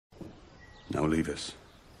Now leave us.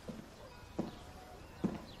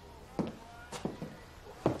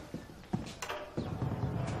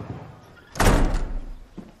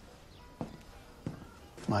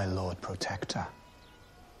 My Lord Protector.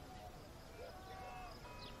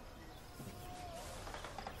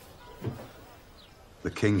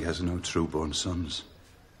 The king has no true-born sons.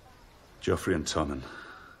 Joffrey and Tommen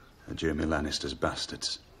are Jaime Lannister's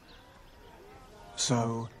bastards.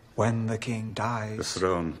 So, when the king dies... The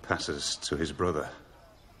throne passes to his brother,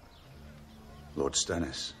 Lord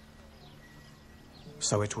Stannis.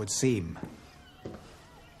 So it would seem.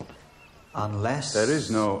 Unless... There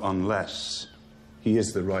is no unless. He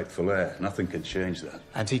is the rightful heir. Nothing can change that.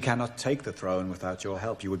 And he cannot take the throne without your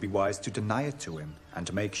help. You would be wise to deny it to him, and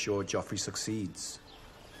to make sure Joffrey succeeds.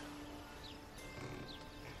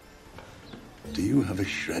 Do you have a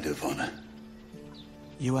shred of honor?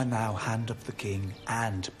 You are now Hand of the King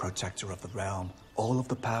and Protector of the Realm. All of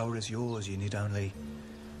the power is yours. You need only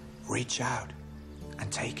reach out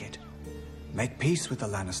and take it. Make peace with the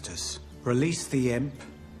Lannisters. Release the imp.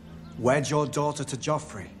 Wed your daughter to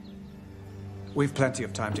Joffrey. We've plenty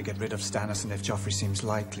of time to get rid of Stannis, and if Joffrey seems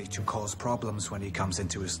likely to cause problems when he comes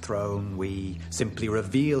into his throne, we simply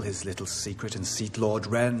reveal his little secret and seat Lord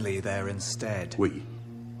Renly there instead. We?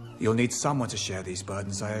 You'll need someone to share these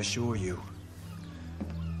burdens, I assure you.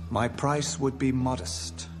 My price would be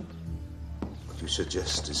modest. What you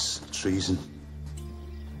suggest is treason.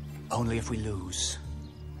 Only if we lose.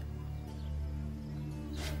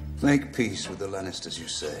 Make peace with the Lannisters, you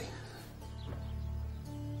say?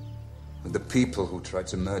 With the people who tried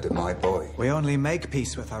to murder my boy? We only make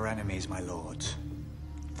peace with our enemies, my lord.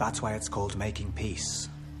 That's why it's called making peace.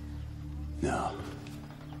 No.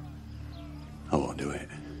 I won't do it.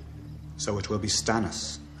 So it will be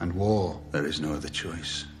Stannis and war. There is no other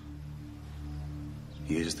choice.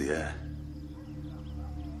 He is the heir.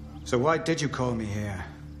 So why did you call me here?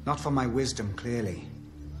 Not for my wisdom, clearly.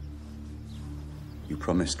 You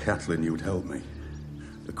promised Catelyn you would help me.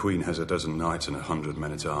 The Queen has 12 knights and 100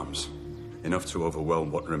 men-at-arms. Enough to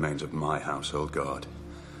overwhelm what remains of my household guard.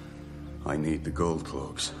 I need the gold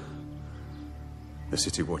cloaks. The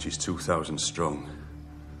City Watch is 2,000 strong,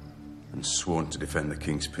 and sworn to defend the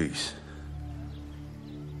King's peace.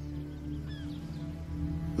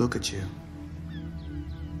 Look at you.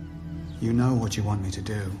 You know what you want me to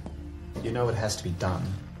do. You know it has to be done.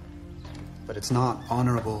 But it's not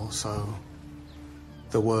honorable, so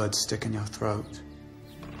the words stick in your throat.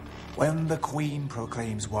 When the Queen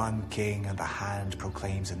proclaims one king and the Hand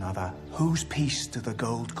proclaims another, whose peace do the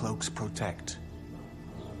gold cloaks protect?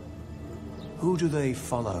 Who do they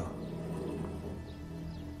follow?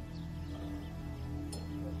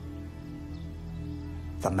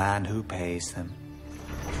 The man who pays them.